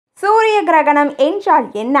கிரகணம் என்றால்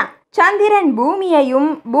என்ன? சந்திரன் பூமியையும்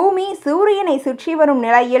பூமி சூரியனை சுற்றி வரும்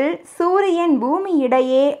நிலையில் சூரியன் பூமி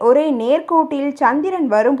இடையே ஒரே நேர்கோட்டில் சந்திரன்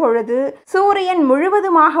வரும்பொழுது சூரியன்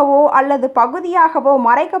முழுவதுமாகவோ அல்லது பகுதியாகவோ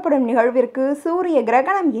மறைக்கப்படும் நிகழ்விற்கு சூரிய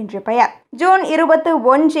கிரகணம் என்று பெயர். ஜூன்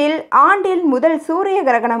 21 ஆண்டில் முதல் சூரிய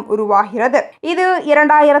கிரகணம் உருவாகிறது. இது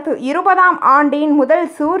 2020 ஆண்டின் முதல்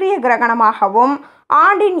சூரிய கிரகணமாகவும்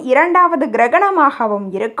ஆண்டின் இரண்டாவது கிரகணமாகவும்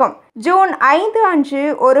இருக்கும். ஜூன் 5 அன்று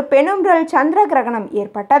ஒரு பெனும்பிரல் சந்திர கிரகணம்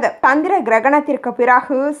ஏற்பட்டது. சந்திர கிரகணத்திற்கு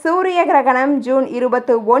பிறகு சூரிய கிரகணம் ஜூன்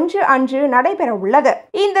 21 அன்று நடைபெற உள்ளது.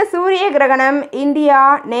 இந்த சூரிய கிரகணம் இந்தியா,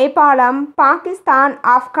 நேபாளம், பாகிஸ்தான்,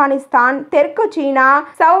 ஆப்கானிஸ்தான், தெற்கு சீனா,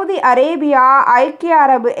 சவுதி அரேபியா, ஐக்கிய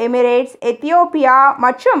அரபு எமிரேட்ஸ், எத்தியோப்பியா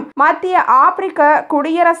மற்றும் மத்திய ஆப்பிரிக்க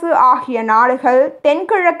குடியரசு ஆகிய நாடுகள்,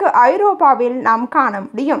 தென்கிழக்கு ஐரோப்பாவில் நாம் காண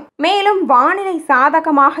முடியும். மேலும் வானிலை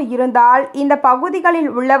சாதகமாக இருந்தால் இந்த பகுதிகளில்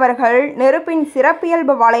உள்ளவர்கள் நெருப்பின்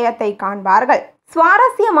சிறப்பியல்பு வளையத்தை காண்பார்கள்.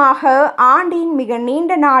 சுவாரஸ்யமாக ஆண்டின் மிக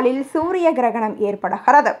நீண்ட நாளில் சூரிய கிரகணம்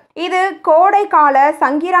ஏற்படுகிறது. இது கோடைக்கால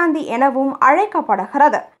சங்கிராந்தி எனவும்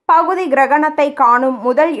அழைக்கப்படுகிறது. பகுதி கிரகணத்தை காணும்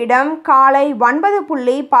முதல் இடம் காலை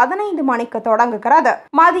 9:15 மணிக்கு தொடங்குகிறது.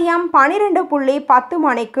 மதியம் 12:10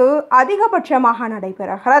 மணிக்கு அதிகபட்சமாக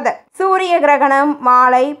நடைபெறுகிறது. சூரிய கிரகணம்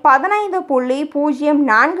மாலை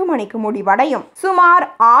 15:04 மணிக்கு முடிவடையும். சுமார்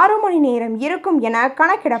 6 மணி நேரம் இருக்கும் என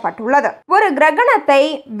கணக்கிடப்பட்டுள்ளது. ஒரு கிரகணத்தை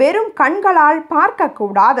வெறும் கண்களால் பார்க்க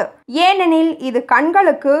கூடாது, ஏனெனில் இது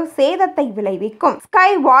கண்களுக்கு சேதத்தை விளைவிக்கும்.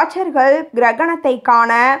 ஸ்கை வாட்சர்கள் கிரகணத்தை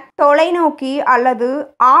காண தொலைநோக்கி அல்லது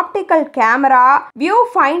ஆப்டிக்கல் கேமரா வியூ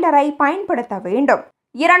ஃபைண்டரை பயன்படுத்த வேண்டும்.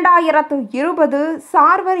 2020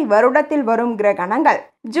 சார்வரி வருடத்தில் வரும் கிரகணங்கள்.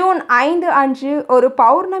 ஜூன் 5 அன்று ஒரு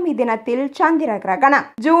பௌர்ணமி தினத்தில் சந்திர கிரகணம்.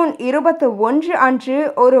 ஜூன் 21 அன்று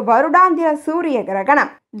ஒரு வருடாந்திர சூரிய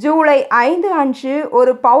கிரகணம். ஜூலை 5 அன்று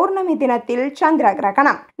ஒரு பௌர்ணமி தினத்தில் சந்திர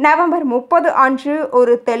கிரகணம். நவம்பர் 30 அன்று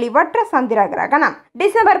ஒரு தெளிவற்ற சந்திர கிரகணம்.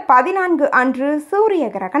 டிசம்பர் 14 அன்று சூரிய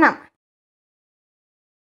கிரகணம்.